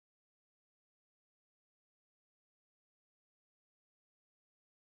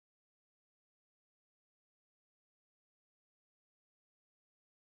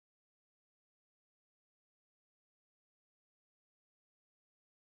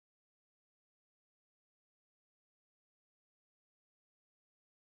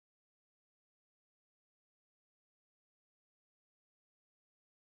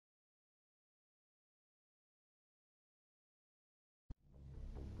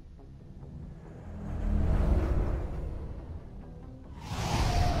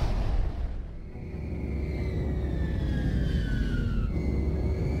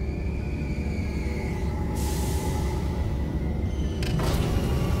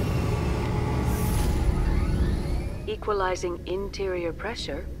equalizing interior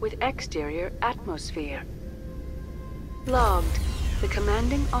pressure with exterior atmosphere. Logged. The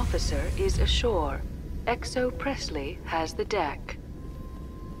commanding officer is ashore. Exo Presley has the deck.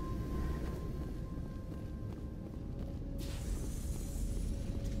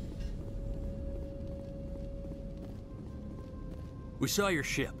 We saw your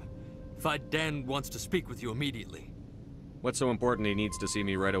ship. Faidan wants to speak with you immediately. What's so important he needs to see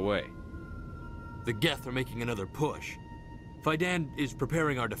me right away? The Geth are making another push. Faidan is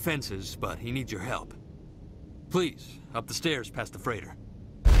preparing our defenses, but he needs your help. Please, up the stairs past the freighter.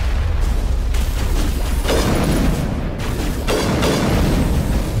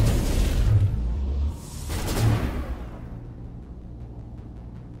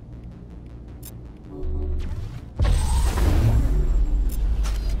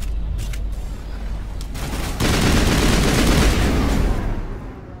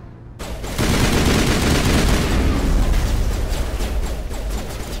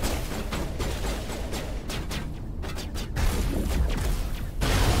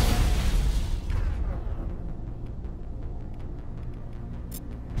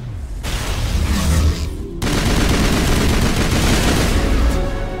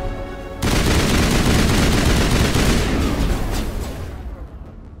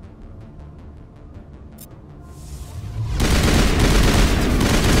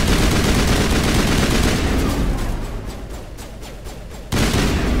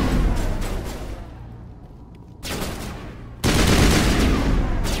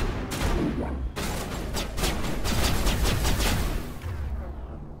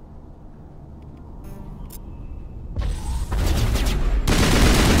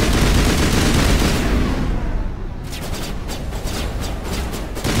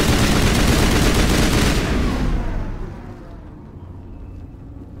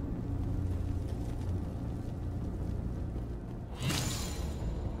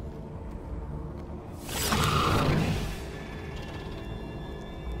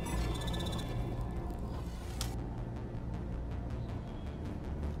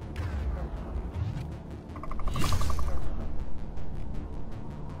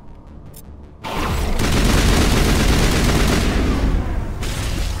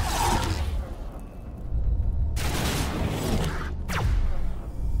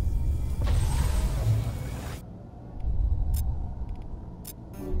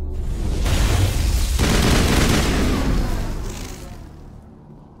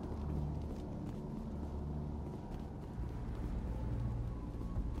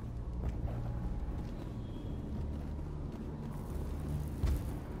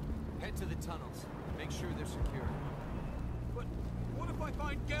 To the tunnels. Make sure they're secure. But what if I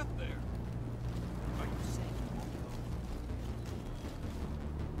find Geth there? Are you saying you won't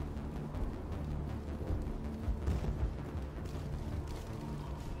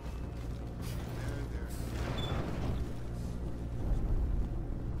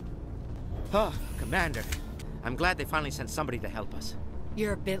go? Oh, Commander. I'm glad they finally sent somebody to help us.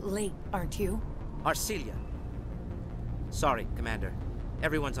 You're a bit late, aren't you? Arcelia. Sorry, Commander.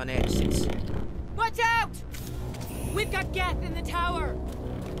 Everyone's on edge since... Watch out! We've got Geth in the tower!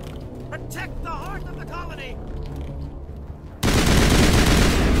 Protect the heart of the colony!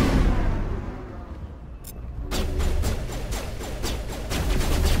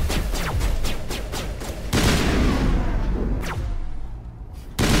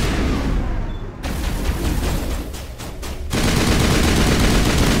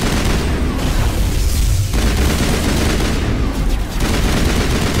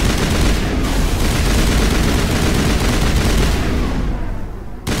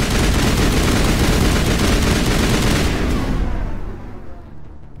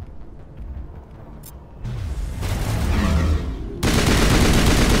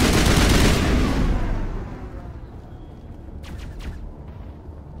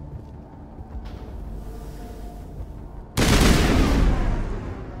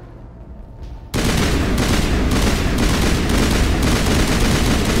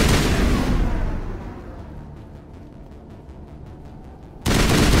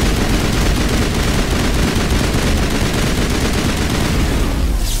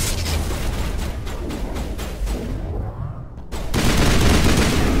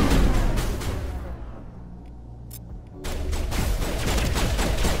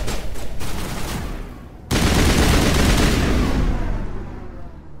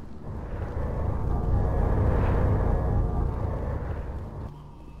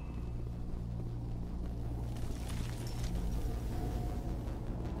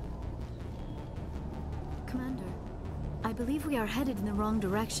 Commander, I believe we are headed in the wrong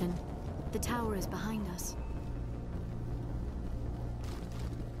direction. The tower is behind us.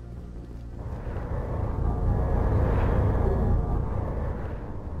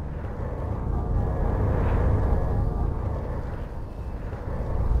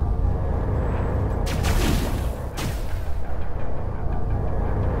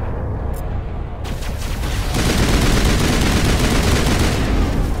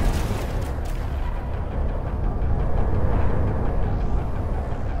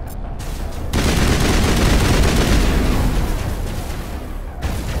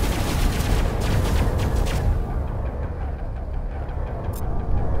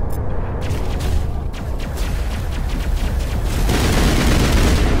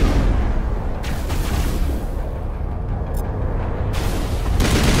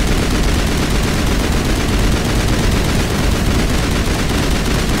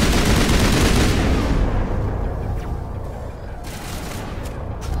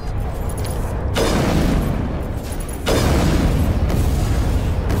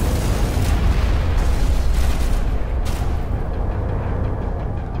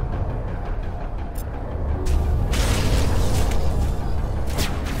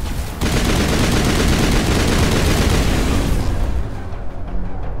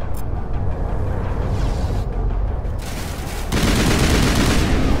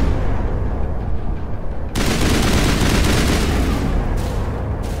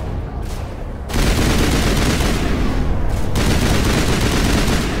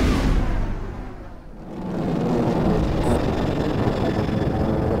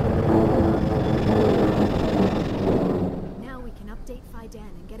 Faidan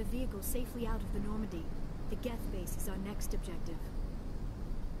and get a vehicle safely out of the Normandy. The Geth base is our next objective.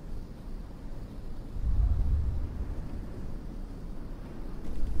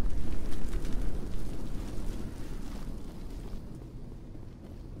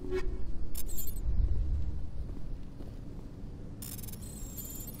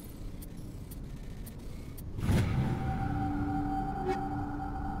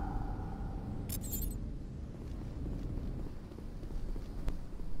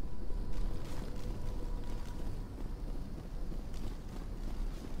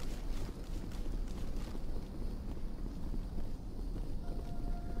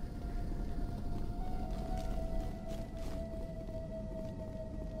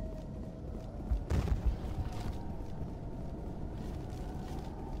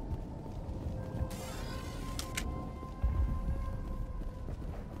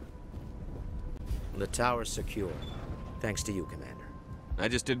 The tower's secure. Thanks to you, Commander. I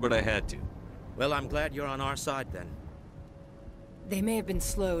just did what I had to. Well, I'm glad you're on our side, then. They may have been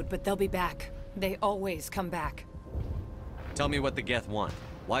slowed, but they'll be back. They always come back. Tell me what the Geth want.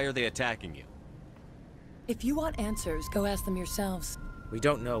 Why are they attacking you? If you want answers, go ask them yourselves. We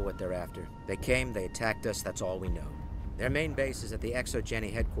don't know what they're after. They came, they attacked us, that's all we know. Their main base is at the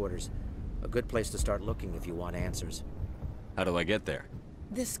ExoGeni headquarters. A good place to start looking if you want answers. How do I get there?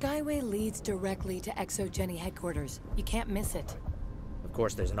 The Skyway leads directly to ExoGeni headquarters. You can't miss it. Of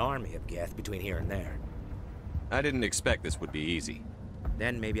course, there's an army of Geth between here and there. I didn't expect this would be easy.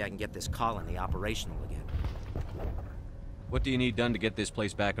 Then maybe I can get this colony operational again. What do you need done to get this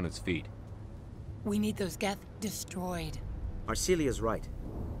place back on its feet? We need those Geth destroyed. Arcelia's right.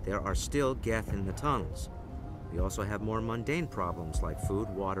 There are still Geth in the tunnels. We also have more mundane problems like food,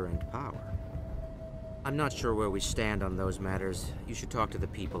 water, and power. I'm not sure where we stand on those matters. You should talk to the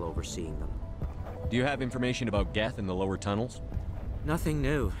people overseeing them. Do you have information about Geth in the lower tunnels? Nothing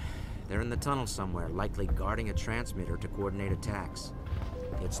new. They're in the tunnel somewhere, likely guarding a transmitter to coordinate attacks.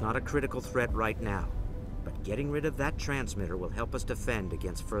 It's not a critical threat right now, but getting rid of that transmitter will help us defend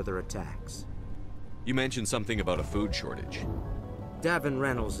against further attacks. You mentioned something about a food shortage. Davin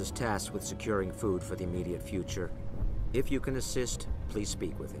Reynolds is tasked with securing food for the immediate future. If you can assist, please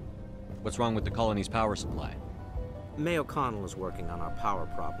speak with him. What's wrong with the colony's power supply? May O'Connell is working on our power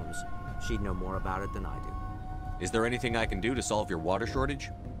problems. She'd know more about it than I do. Is there anything I can do to solve your water shortage?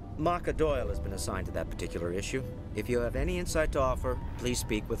 Maka Doyle has been assigned to that particular issue. If you have any insight to offer, please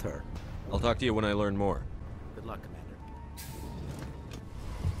speak with her. I'll talk to you when I learn more. Good luck, Commander.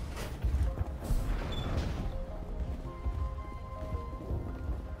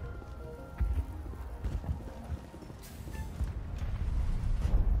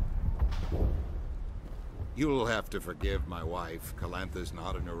 You'll have to forgive my wife. Calantha's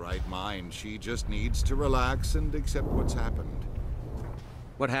not in her right mind. She just needs to relax and accept what's happened.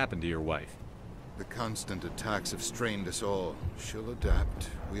 What happened to your wife? The constant attacks have strained us all. She'll adapt.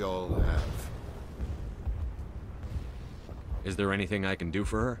 We all have. Is there anything I can do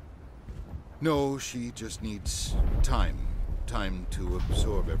for her? No, she just needs time. Time to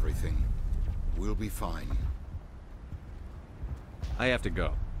absorb everything. We'll be fine. I have to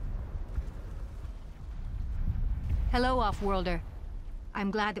go. Hello, Off-Worlder. I'm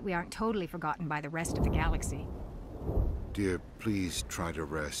glad that we aren't totally forgotten by the rest of the galaxy. Dear, please try to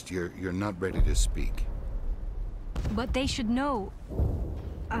rest. You're not ready to speak. But they should know...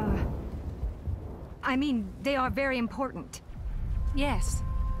 I mean, they are very important. Yes.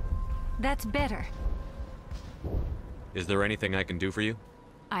 That's better. Is there anything I can do for you?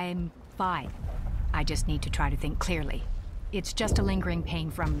 I'm fine. I just need to try to think clearly. It's just a lingering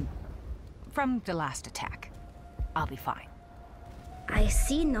pain from the last attack. I'll be fine. I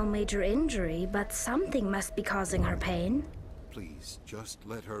see no major injury, but something must be causing her pain. Please, just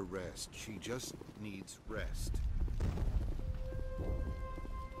let her rest. She just needs rest.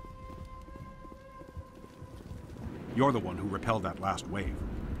 You're the one who repelled that last wave.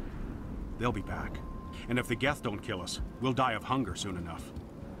 They'll be back. And if the Geth don't kill us, we'll die of hunger soon enough.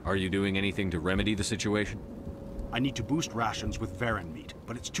 Are you doing anything to remedy the situation? I need to boost rations with Varen meat,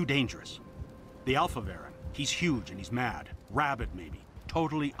 but it's too dangerous. The Alpha Varen, he's huge and he's mad. Rabid, maybe.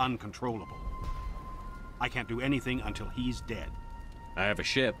 Totally uncontrollable. I can't do anything until he's dead. I have a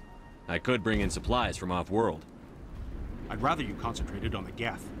ship. I could bring in supplies from off-world. I'd rather you concentrated on the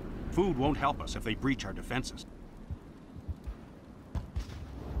Geth. Food won't help us if they breach our defenses.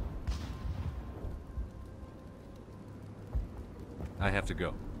 I have to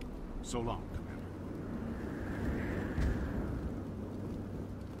go. So long, Commander.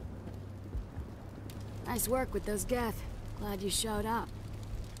 Nice work with those Geth. Glad you showed up.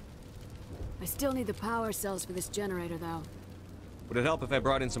 I still need the power cells for this generator, though. Would it help if I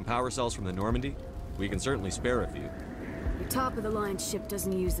brought in some power cells from the Normandy? We can certainly spare a few. Your top-of-the-line ship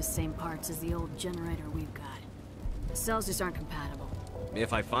doesn't use the same parts as the old generator we've got. The cells just aren't compatible.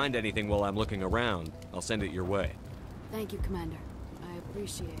 If I find anything while I'm looking around, I'll send it your way. Thank you, Commander. I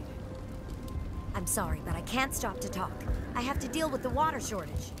appreciate it. I'm sorry, but I can't stop to talk. I have to deal with the water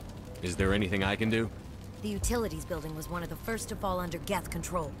shortage. Is there anything I can do? The utilities building was one of the first to fall under Geth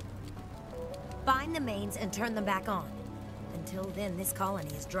control. Find the mains and turn them back on. Until then, this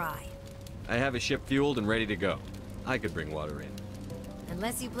colony is dry. I have a ship fueled and ready to go. I could bring water in.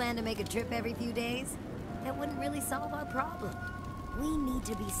 Unless you plan to make a trip every few days, that wouldn't really solve our problem. We need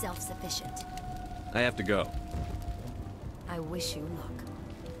to be self-sufficient. I have to go. I wish you luck.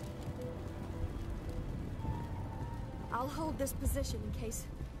 I'll hold this position in case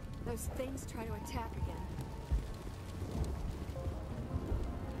those things try to attack again.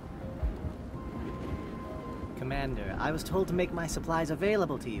 Commander, I was told to make my supplies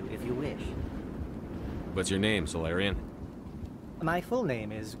available to you if you wish. What's your name, Solarian? My full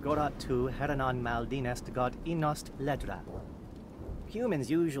name is Gorat tu Heranon Maldinest God Inost Ledra.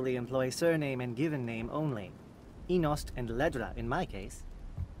 Humans usually employ surname and given name only. Inost and Ledra in my case.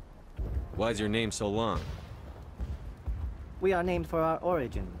 Why's your name so long? We are named for our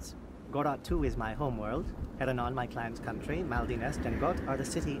origins. Gorat tu is my homeworld, Heranon my clan's country, Maldinest and Got are the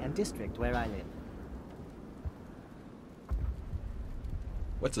city and district where I live.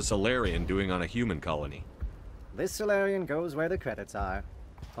 What's a Solarian doing on a human colony? This Solarian goes where the credits are.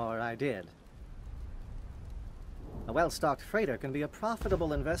 Or I did. A well-stocked freighter can be a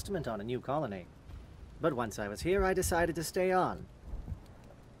profitable investment on a new colony. But once I was here, I decided to stay on.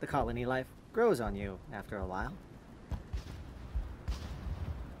 The colony life grows on you after a while.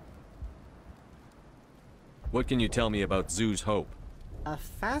 What can you tell me about Zoo's Hope? A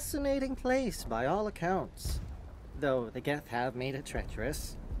fascinating place by all accounts. Though the Geth have made it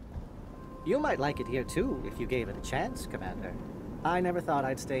treacherous. You might like it here too, if you gave it a chance, Commander. I never thought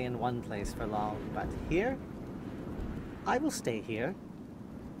I'd stay in one place for long, but here? I will stay here.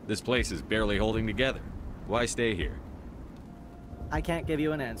 This place is barely holding together. Why stay here? I can't give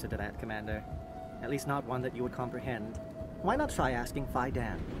you an answer to that, Commander. At least not one that you would comprehend. Why not try asking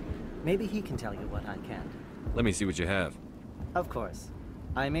Fidan? Maybe he can tell you what I can't. Let me see what you have. Of course.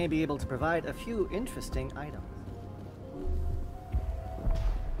 I may be able to provide a few interesting items.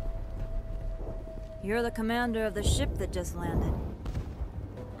 You're the commander of the ship that just landed.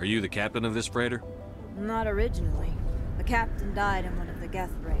 Are you the captain of this freighter? Not originally. The captain died in one of the Geth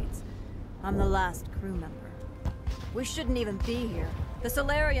raids. I'm the last crew member. We shouldn't even be here. The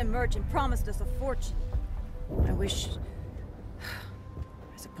Solarian merchant promised us a fortune. I wish...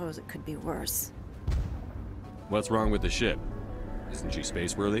 I suppose it could be worse. What's wrong with the ship? Isn't she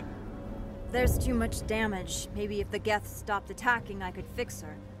space-worthy? There's too much damage. Maybe if the Geth stopped attacking, I could fix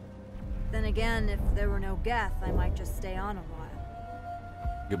her. Then again, if there were no Geth, I might just stay on a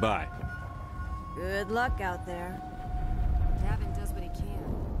while. Goodbye. Good luck out there. Davin does what he can.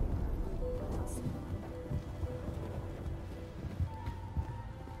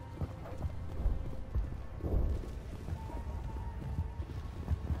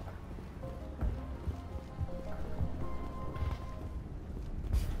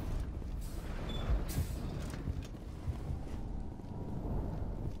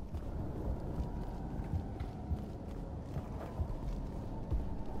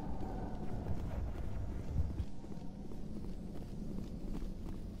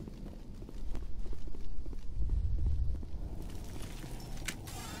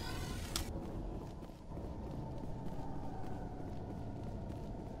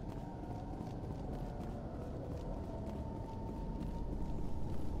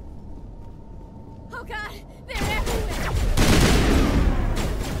 Oh god! They're everywhere!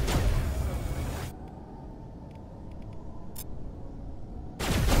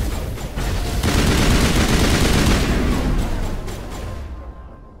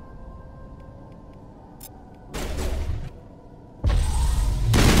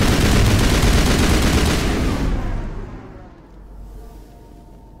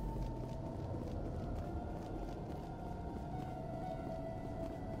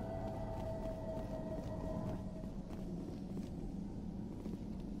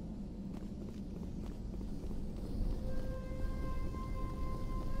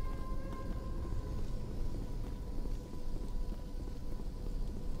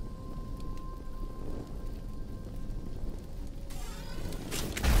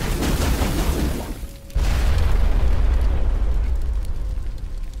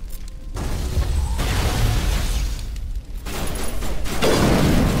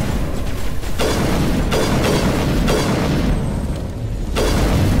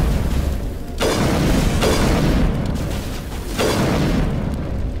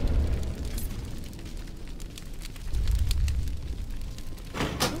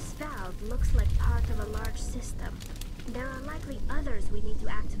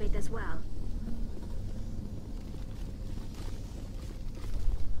 activate this well.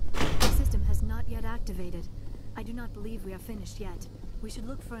 The system has not yet activated. I do not believe we are finished yet. We should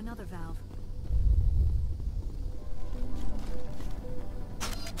look for another valve.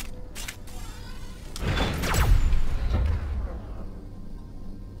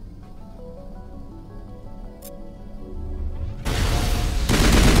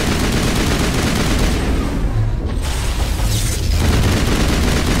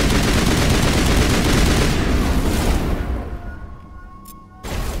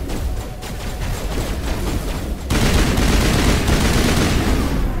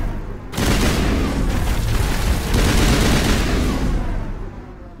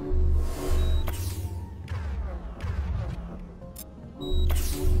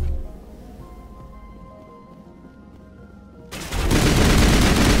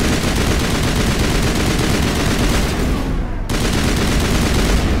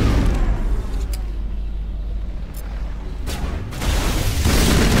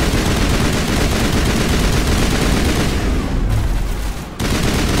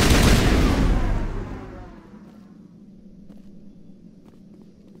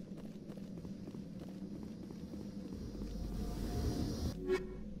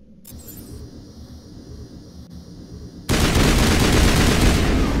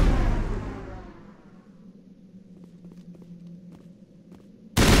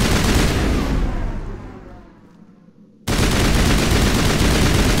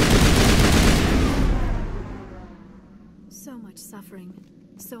 So much suffering,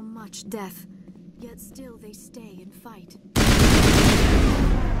 so much death, yet still they stay and fight.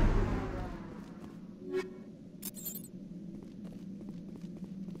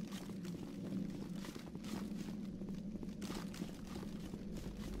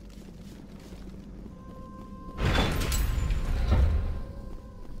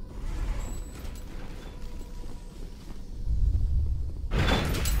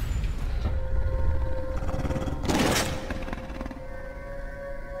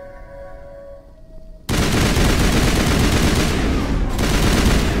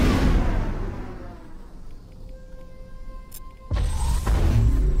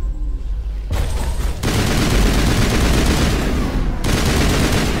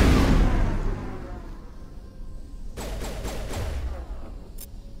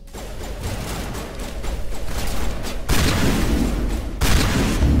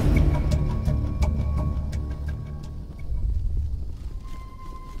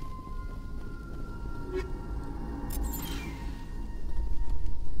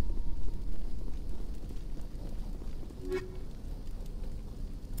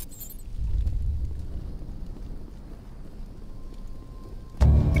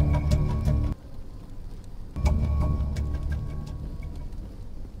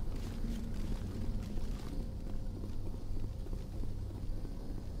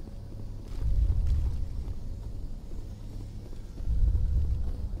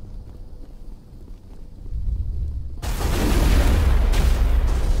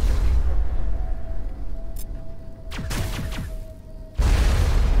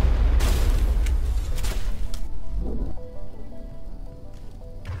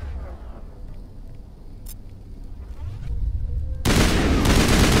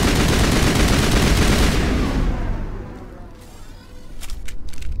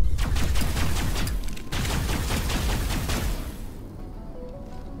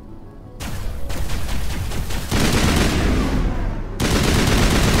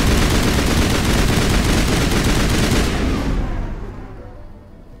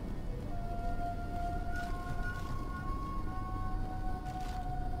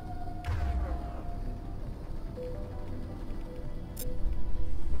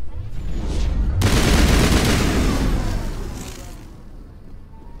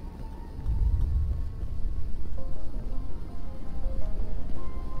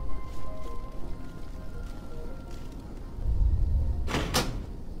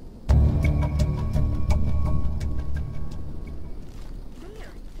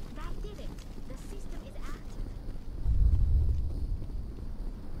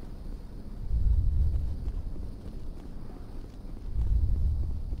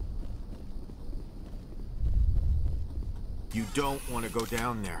 You don't want to go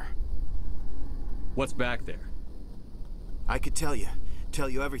down there. What's back there? I could tell you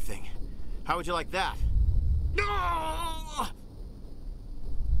everything. How would you like that? No!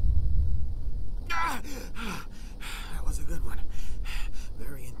 That was a good one.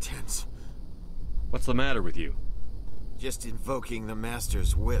 Very intense. What's the matter with you? Just invoking the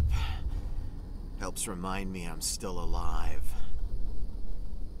Master's whip helps remind me I'm still alive.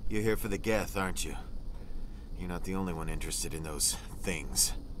 You're here for the Geth, aren't you? You're not the only one interested in those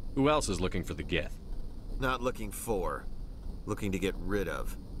things. Who else is looking for the Geth? Not looking for. Looking to get rid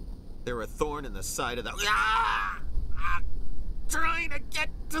of. They're a thorn in the side of the... Ah! I'm trying to get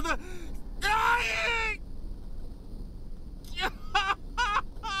to the...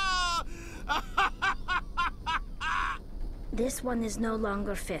 This one is no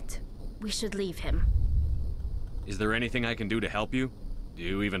longer fit. We should leave him. Is there anything I can do to help you? Do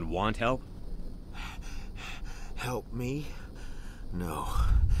you even want help? Help me? No.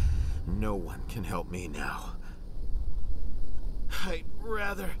 No one can help me now. I'd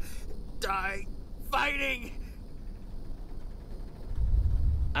rather die fighting!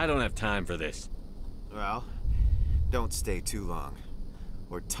 I don't have time for this. Well, don't stay too long,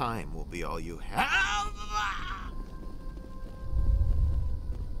 or time will be all you have.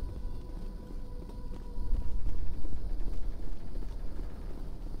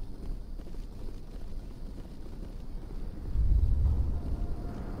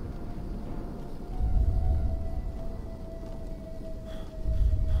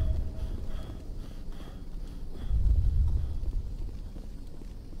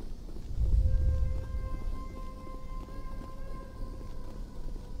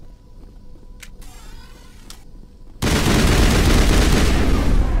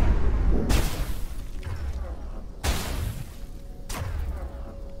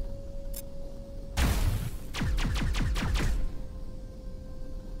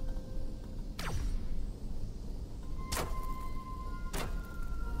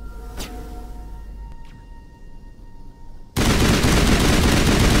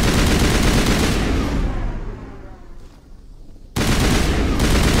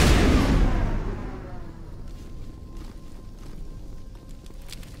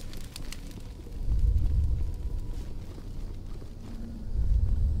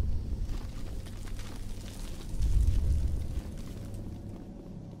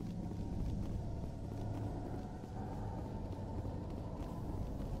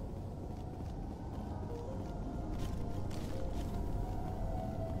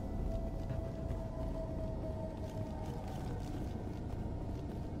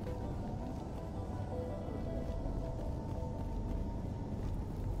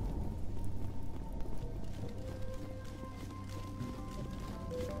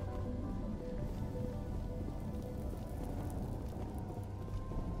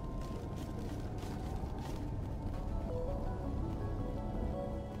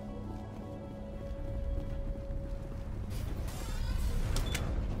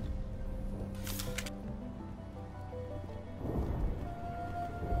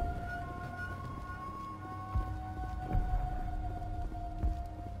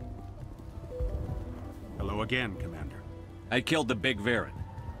 Again, Commander. I killed the big Varen.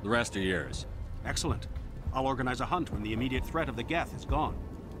 The rest are yours. Excellent. I'll organize a hunt when the immediate threat of the Geth is gone.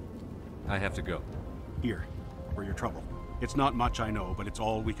 I have to go. Here, for your trouble. It's not much, I know, but it's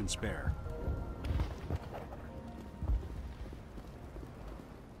all we can spare.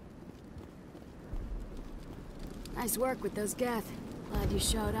 Nice work with those Geth. Glad you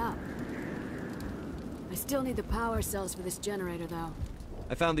showed up. I still need the power cells for this generator, though.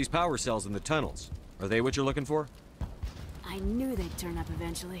 I found these power cells in the tunnels. Are they what you're looking for? I knew they'd turn up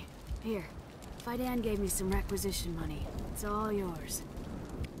eventually. Here, Fidan gave me some requisition money. It's all yours.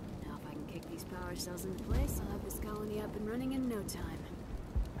 Now if I can kick these power cells into place, I'll have this colony up and running in no time.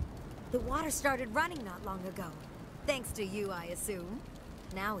 The water started running not long ago. Thanks to you, I assume.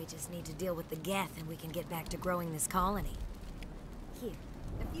 Now we just need to deal with the Geth and we can get back to growing this colony. Here,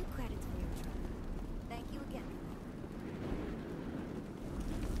 a few credits for your trouble. Thank you again.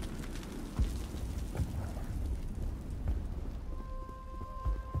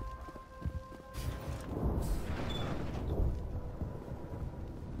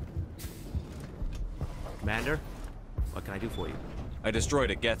 Commander, what can I do for you? I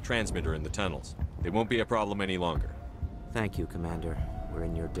destroyed a Geth transmitter in the tunnels. They won't be a problem any longer. Thank you, Commander. We're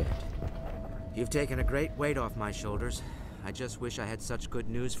in your debt. You've taken a great weight off my shoulders. I just wish I had such good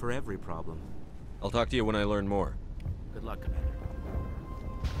news for every problem. I'll talk to you when I learn more. Good luck, Commander.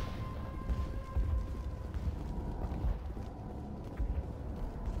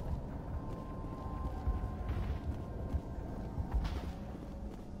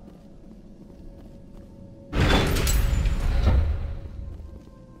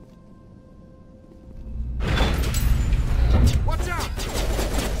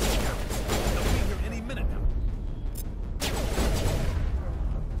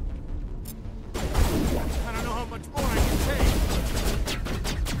 Much more I can take.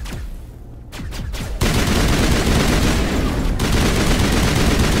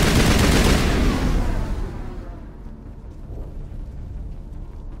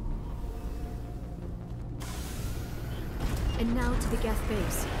 the Geth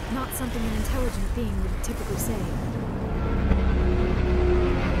base, not something an intelligent being would typically say.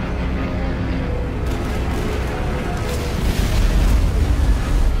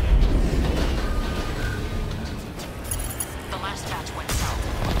 The last batch went south.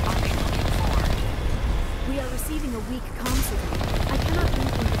 What are they looking for? We are receiving a weak comm signal. I cannot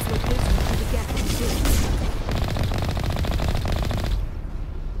pinpoint its location to the Geth in space.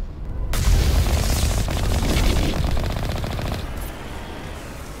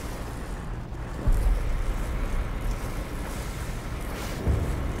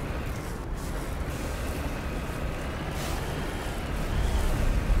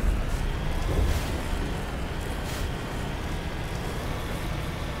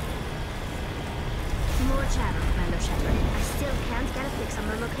 More chatter, Commander Shepard. I still can't get a fix on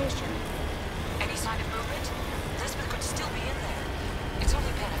the location. Any sign of movement? Lisbeth could still be in there. It's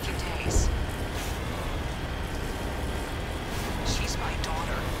only been a few days. She's my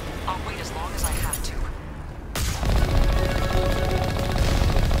daughter. I'll wait as long as I have to.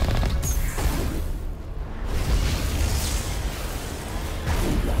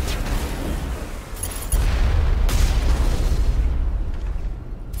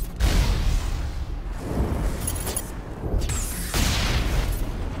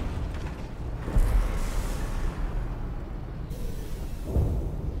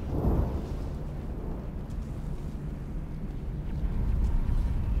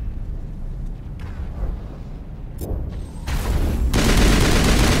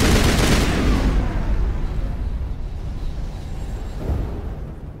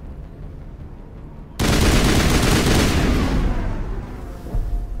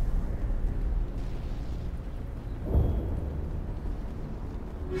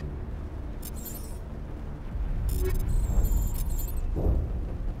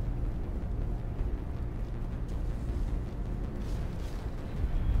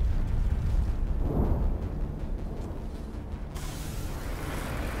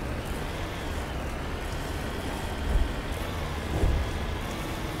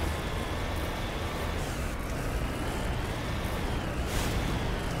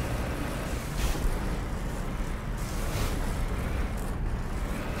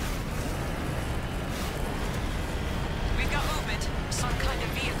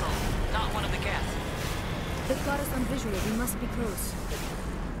 They've got us on visual. We must be close.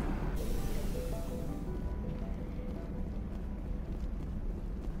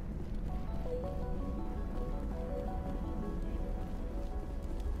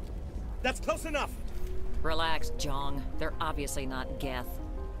 That's close enough! Relax, Jong. They're obviously not Geth.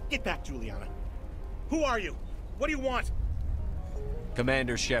 Get back, Juliana. Who are you? What do you want?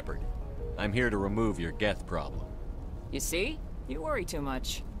 Commander Shepard. I'm here to remove your Geth problem. You see? You worry too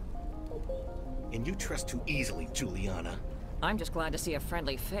much. And you trust too easily, Juliana. I'm just glad to see a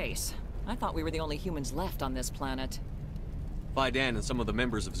friendly face. I thought we were the only humans left on this planet. Fidan and some of the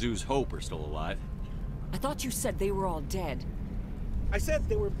members of Zoo's Hope are still alive. I thought you said they were all dead. I said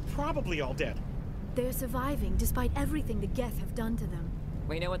they were probably all dead. They're surviving despite everything the Geth have done to them.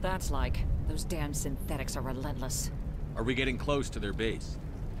 We know what that's like. Those damn synthetics are relentless. Are we getting close to their base?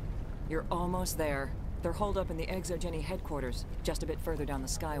 You're almost there. They're holed up in the Exogeny headquarters, just a bit further down the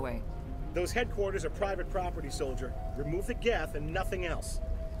Skyway. Those headquarters are private property, soldier. Remove the Geth and nothing else.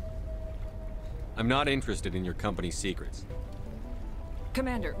 I'm not interested in your company's secrets.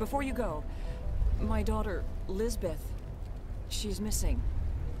 Commander, before you go, my daughter, Lisbeth, she's missing.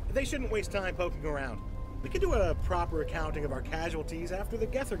 They shouldn't waste time poking around. We can do a proper accounting of our casualties after the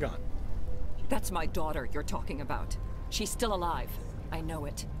Geth are gone. That's my daughter you're talking about. She's still alive. I know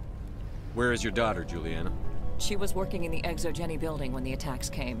it. Where is your daughter, Juliana? She was working in the Exogeny building when the attacks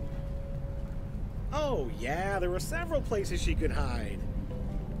came. Oh, yeah, there were several places she could hide.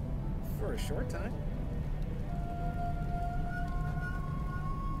 For a short time.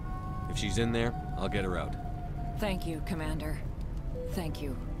 If she's in there, I'll get her out. Thank you, Commander. Thank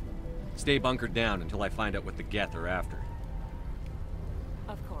you. Stay bunkered down until I find out what the Geth are after.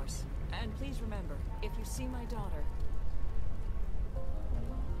 Of course. And please remember, if you see my daughter...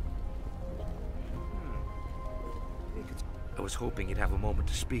 I was hoping you'd have a moment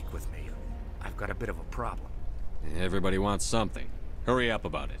to speak with me. I've got a bit of a problem. Everybody wants something. Hurry up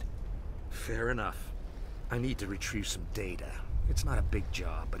about it. Fair enough. I need to retrieve some data. It's not a big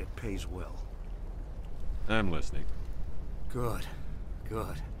job, but it pays well. I'm listening. Good.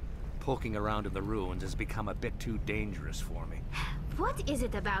 Good. Poking around in the ruins has become a bit too dangerous for me. What is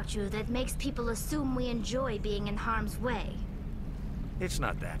it about you that makes people assume we enjoy being in harm's way? It's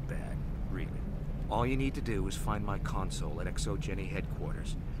not that bad, really. All you need to do is find my console at Exogeny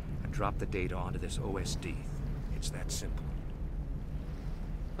headquarters and drop the data onto this OSD. It's that simple.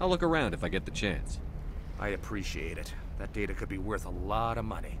 I'll look around if I get the chance. I'd appreciate it. That data could be worth a lot of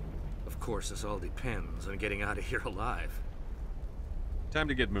money. Of course, this all depends on getting out of here alive. Time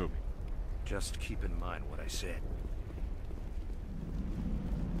to get moving. Just keep in mind what I said.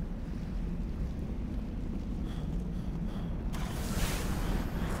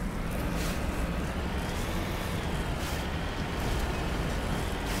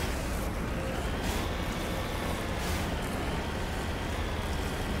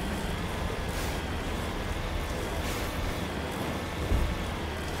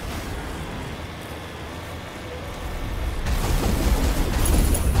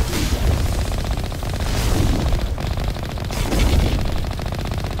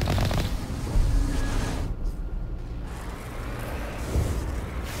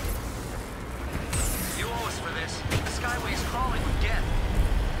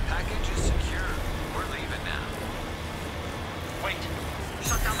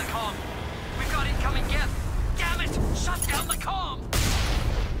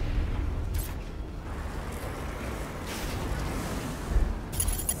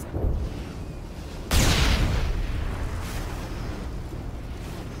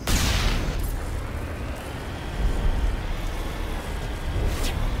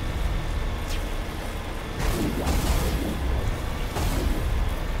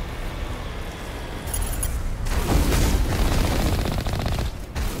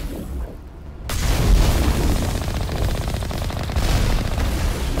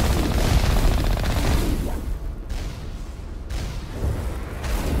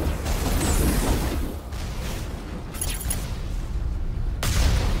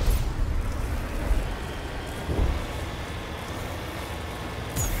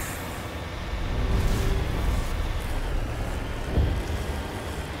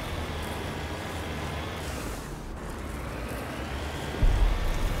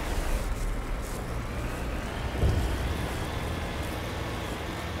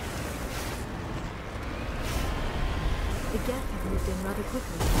 Rather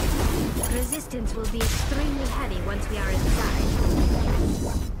quickly. Resistance will be extremely heavy once we are inside.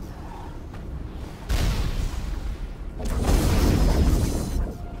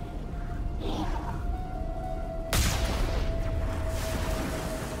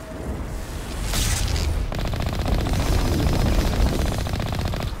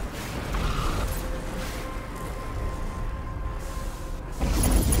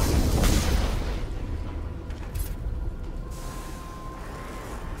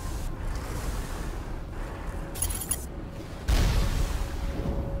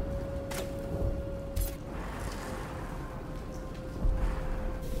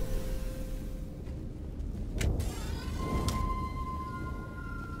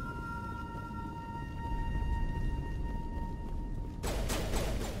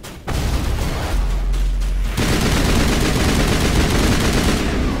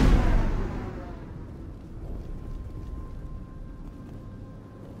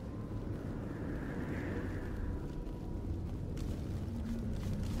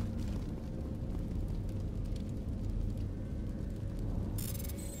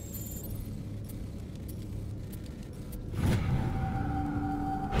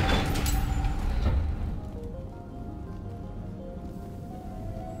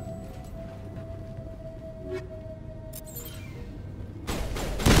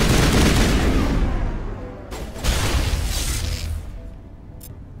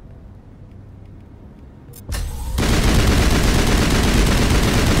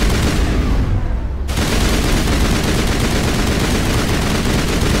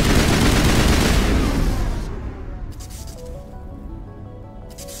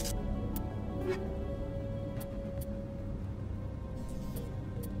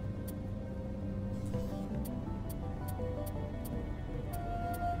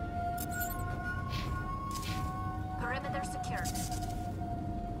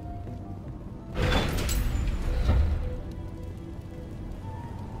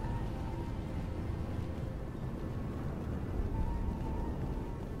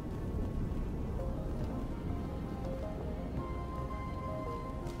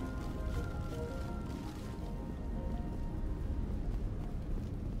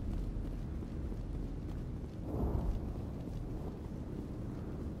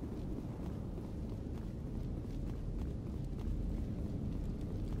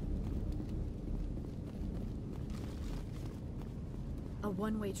 A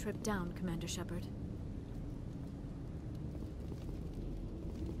one-way trip down, Commander Shepard.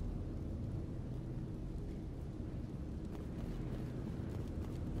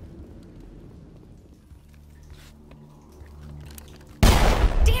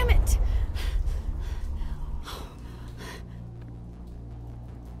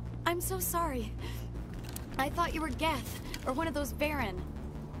 I'm so sorry. I thought you were Geth, or one of those Varen.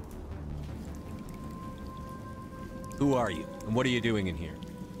 Who are you, and what are you doing in here?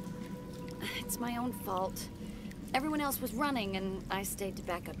 It's my own fault. Everyone else was running, and I stayed to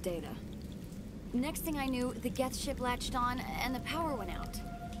back up data. Next thing I knew, the Geth ship latched on, and the power went out.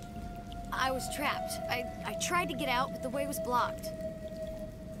 I was trapped. I tried to get out, but the way was blocked.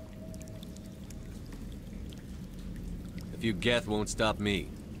 A few Geth won't stop me.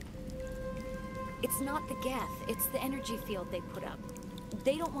 It's not the Geth, it's the energy field they put up.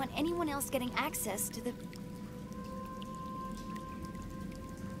 They don't want anyone else getting access to the...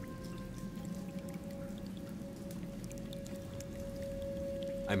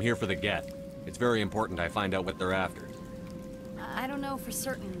 I'm here for the Geth. It's very important I find out what they're after. I don't know for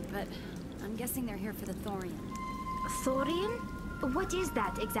certain, but I'm guessing they're here for the thorium. Thorium? What is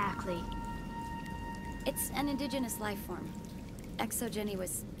that exactly? It's an indigenous life form. Exogeny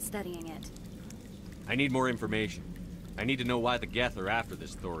was studying it. I need more information. I need to know why the Geth are after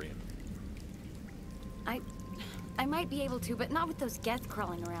this thorium. I might be able to, but not with those Geth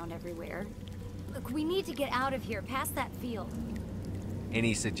crawling around everywhere. Look, we need to get out of here, past that field.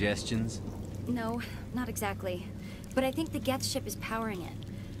 Any suggestions? No, not exactly. But I think the Geth ship is powering it.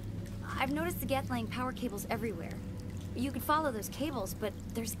 I've noticed the Geth laying power cables everywhere. You could follow those cables, but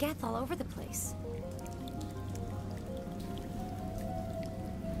there's Geth all over the place.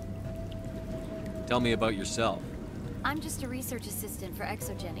 Tell me about yourself. I'm just a research assistant for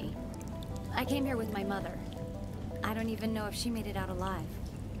Exogeny. I came here with my mother. I don't even know if she made it out alive.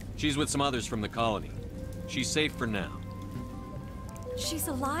 She's with some others from the colony. She's safe for now. She's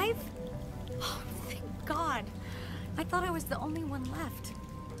alive? Oh, thank God. I thought I was the only one left.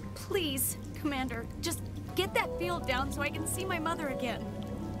 Please, Commander, just get that field down so I can see my mother again.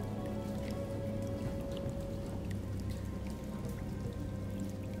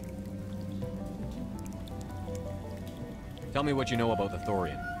 Tell me what you know about the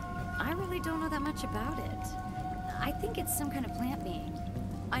thorium. I really don't know that much about it. I think it's some kind of plant being.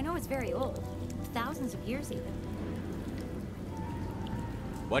 I know it's very old. Thousands of years even.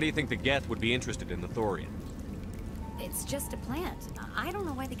 Why do you think the Geth would be interested in the thorium? It's just a plant. I don't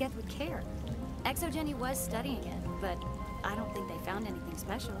know why the Geth would care. Exogeny was studying it, but I don't think they found anything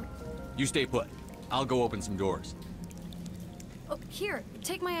special. You stay put. I'll go open some doors. Oh, here,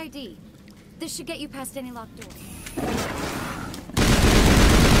 take my ID. This should get you past any locked door.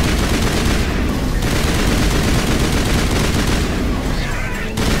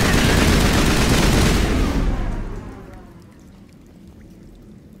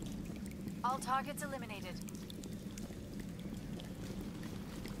 All targets eliminated.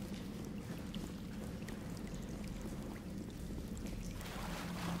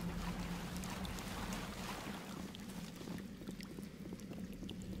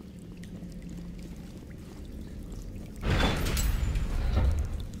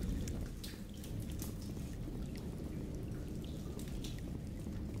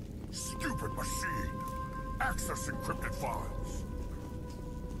 Stupid machine! Access encrypted files!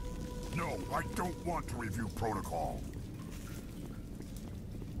 No, I don't want to review protocol.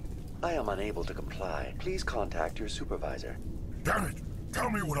 I am unable to comply. Please contact your supervisor. Damn it! Tell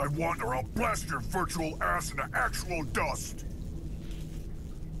me what I want or I'll blast your virtual ass into actual dust!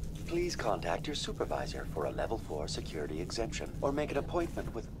 Please contact your supervisor for a level 4 security exemption, or make an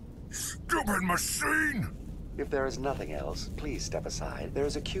appointment with... Stupid machine! If there is nothing else, please step aside. There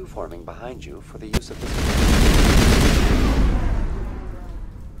is a queue forming behind you for the use of this...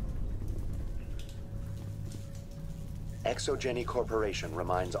 Exogeny Corporation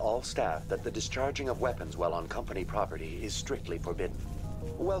reminds all staff that the discharging of weapons while on company property is strictly forbidden.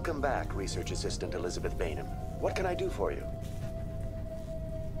 Welcome back, Research Assistant Elizabeth Bainham. What can I do for you?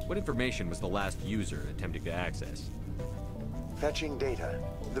 What information was the last user attempting to access? Fetching data.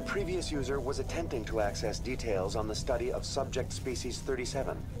 The previous user was attempting to access details on the study of subject species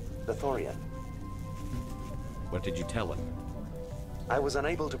 37, the thorium. What did you tell him? I was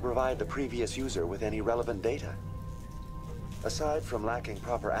unable to provide the previous user with any relevant data. Aside from lacking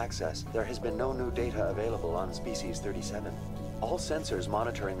proper access, there has been no new data available on species 37. All sensors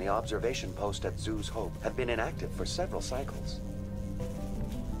monitoring the observation post at Zeus Hope have been inactive for several cycles.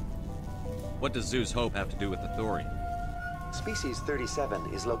 What does Zeus Hope have to do with the thorium? Species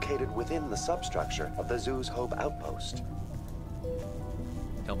 37 is located within the substructure of the Zeus Hope outpost.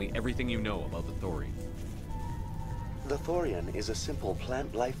 Tell me everything you know about the thorium. The thorium is a simple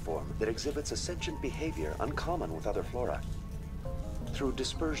plant life form that exhibits a sentient behavior uncommon with other flora. Through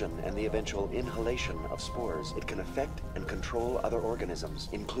dispersion and the eventual inhalation of spores, it can affect and control other organisms,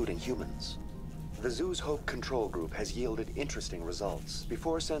 including humans. The Zoo's Hope control group has yielded interesting results.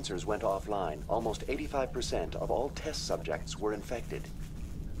 Before sensors went offline, almost 85% of all test subjects were infected.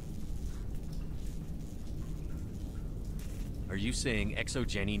 Are you saying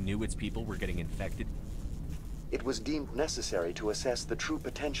Exogeny knew its people were getting infected? It was deemed necessary to assess the true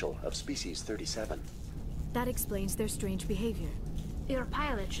potential of Species 37. That explains their strange behavior. Your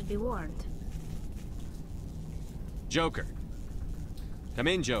pilot should be warned. Joker. Come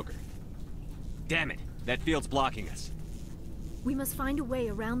in, Joker. Damn it! That field's blocking us. We must find a way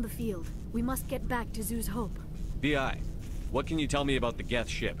around the field. We must get back to Zoo's Hope. BI, what can you tell me about the Geth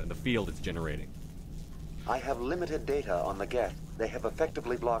ship and the field it's generating? I have limited data on the Geth. They have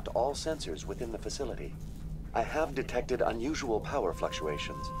effectively blocked all sensors within the facility. I have detected unusual power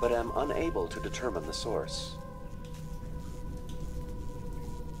fluctuations, but am unable to determine the source.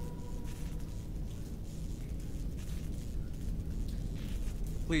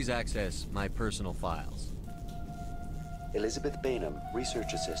 Please access my personal files. Elizabeth Bainham,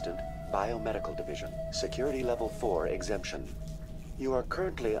 Research Assistant, Biomedical Division, Security Level 4 exemption. You are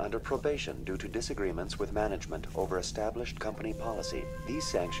currently under probation due to disagreements with management over established company policy. These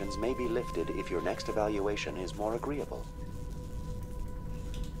sanctions may be lifted if your next evaluation is more agreeable.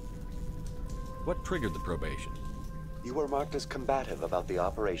 What triggered the probation? You were marked as combative about the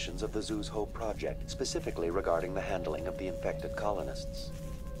operations of the Zoo's Hope project, specifically regarding the handling of the infected colonists.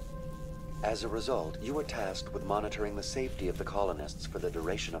 As a result, you were tasked with monitoring the safety of the colonists for the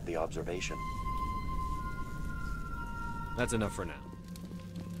duration of the observation. That's enough for now.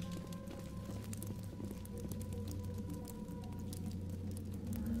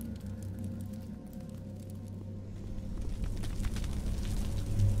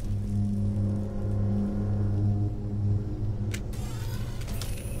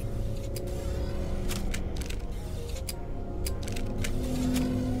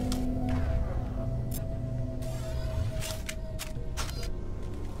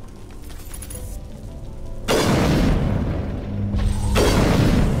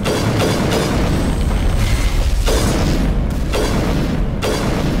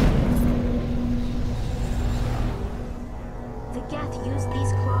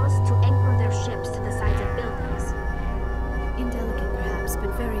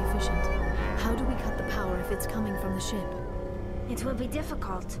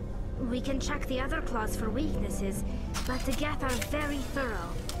 We can check the other claws for weaknesses, but the Geth are very thorough.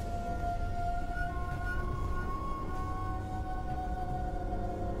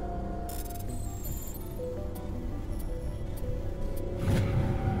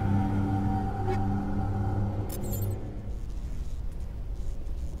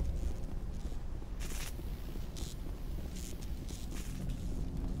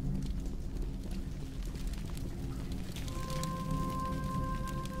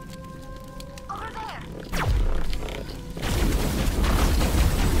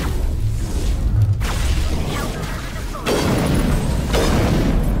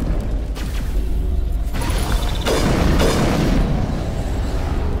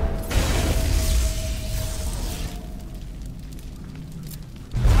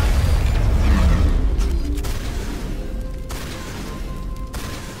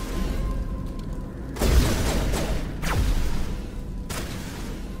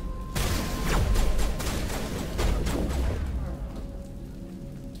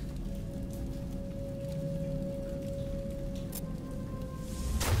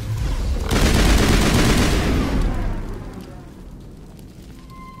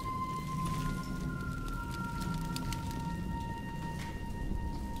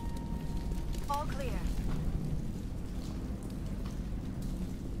 All clear.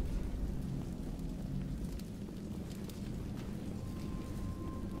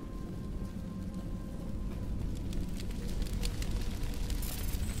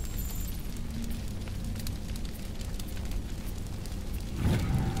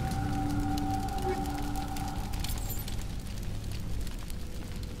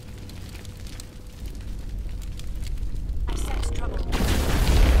 I sense trouble.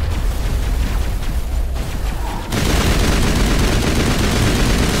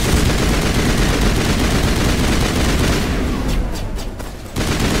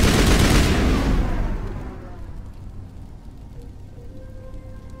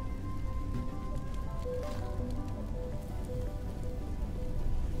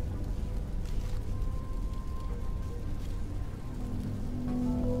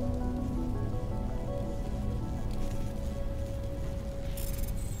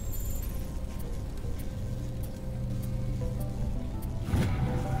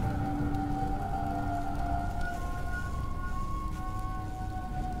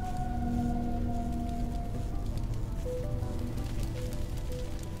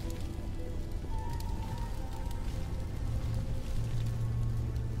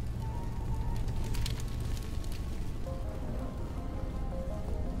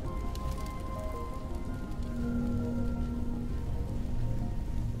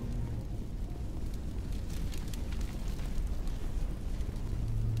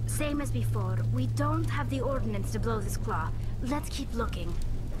 Same as before. We don't have the ordnance to blow this claw. Let's keep looking.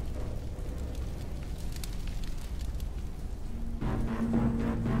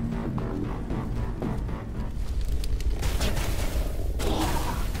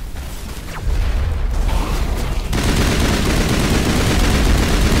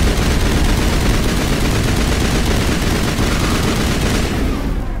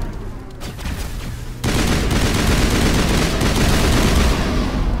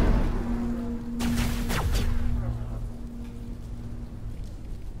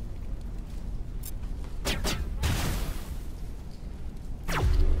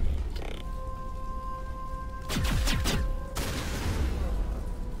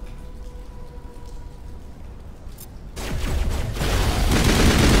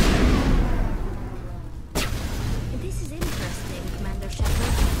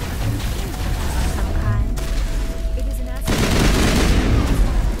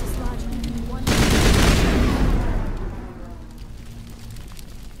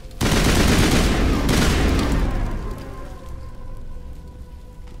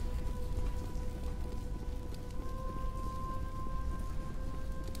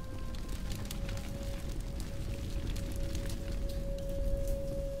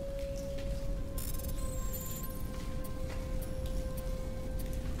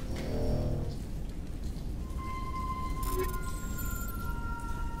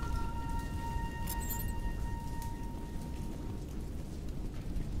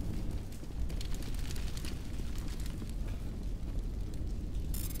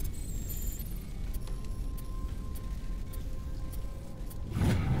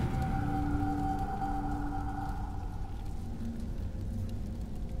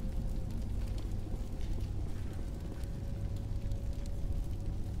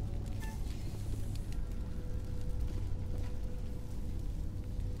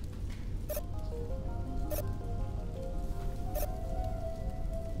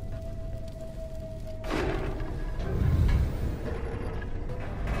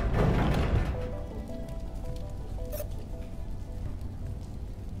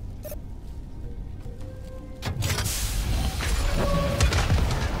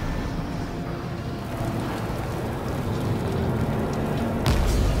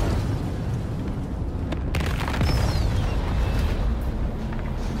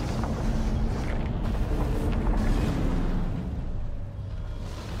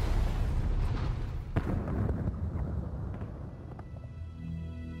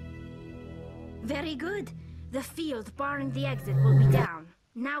 Very good. The field barring the exit will be down.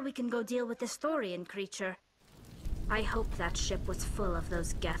 Now we can go deal with the Storian creature. I hope that ship was full of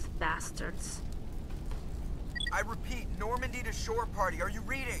those Geth bastards. I repeat, Normandy to shore party. Are you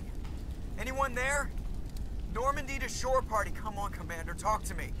reading? Anyone there? Normandy to shore party. Come on, Commander. Talk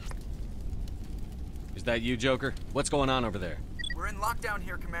to me. Is that you, Joker? What's going on over there? We're in lockdown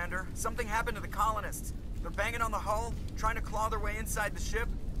here, Commander. Something happened to the colonists. They're banging on the hull, trying to claw their way inside the ship.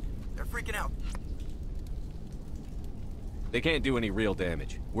 They're freaking out. They can't do any real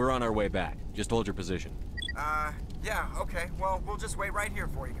damage. We're on our way back. Just hold your position. Yeah, okay. Well, we'll just wait right here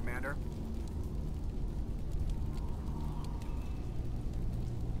for you, Commander.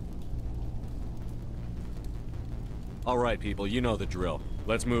 All right, people, you know the drill.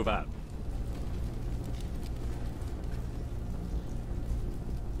 Let's move out.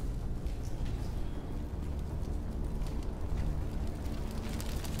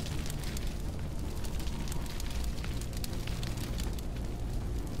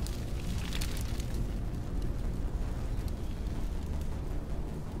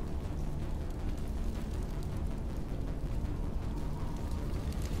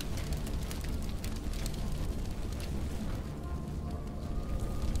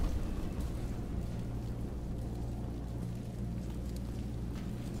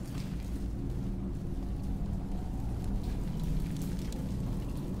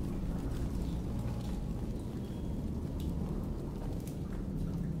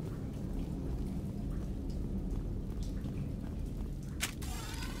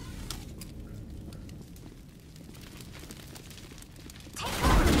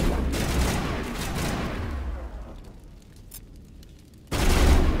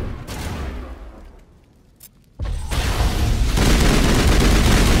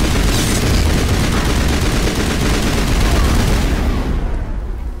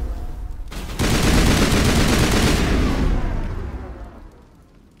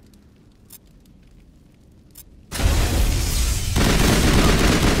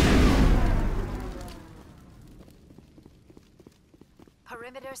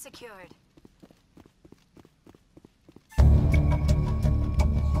 Perimeter secured.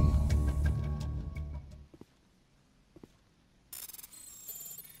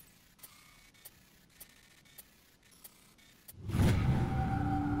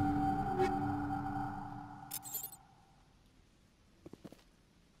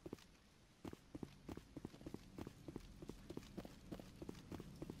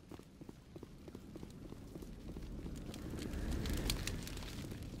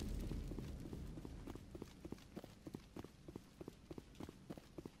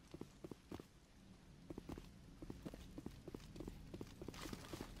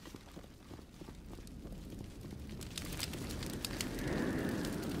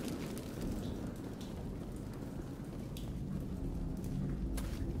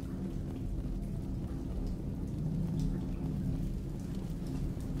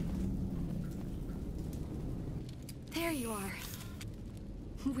 There you are.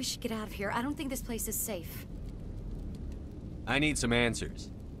 We should get out of here. I don't think this place is safe. I need some answers.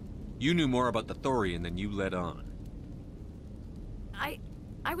 You knew more about the Thorian than you let on.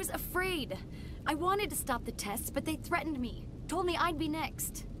 I was afraid. I wanted to stop the tests, but they threatened me. Told me I'd be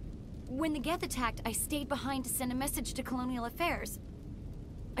next. When the Geth attacked, I stayed behind to send a message to Colonial Affairs.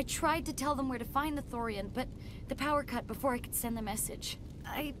 I tried to tell them where to find the Thorian, but the power cut before I could send the message.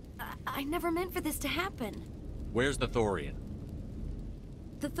 I never meant for this to happen. Where's the Thorian?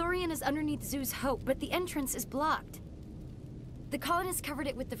 The Thorian is underneath Zoo's Hope, but the entrance is blocked. The colonists covered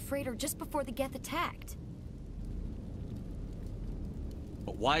it with the freighter just before the Geth attacked.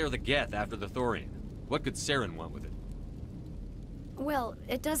 But why are the Geth after the Thorian? What could Saren want with it? Well,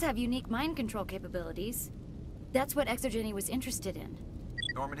 it does have unique mind control capabilities. That's what Exogeny was interested in.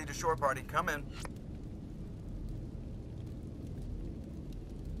 Normandy to shore party, come in.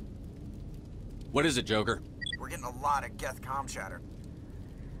 What is it, Joker? We're getting a lot of Geth comm chatter.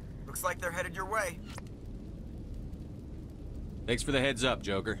 Looks like they're headed your way. Thanks for the heads up,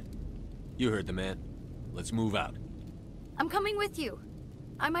 Joker. You heard the man. Let's move out. I'm coming with you.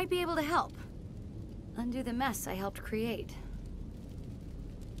 I might be able to help. Undo the mess I helped create.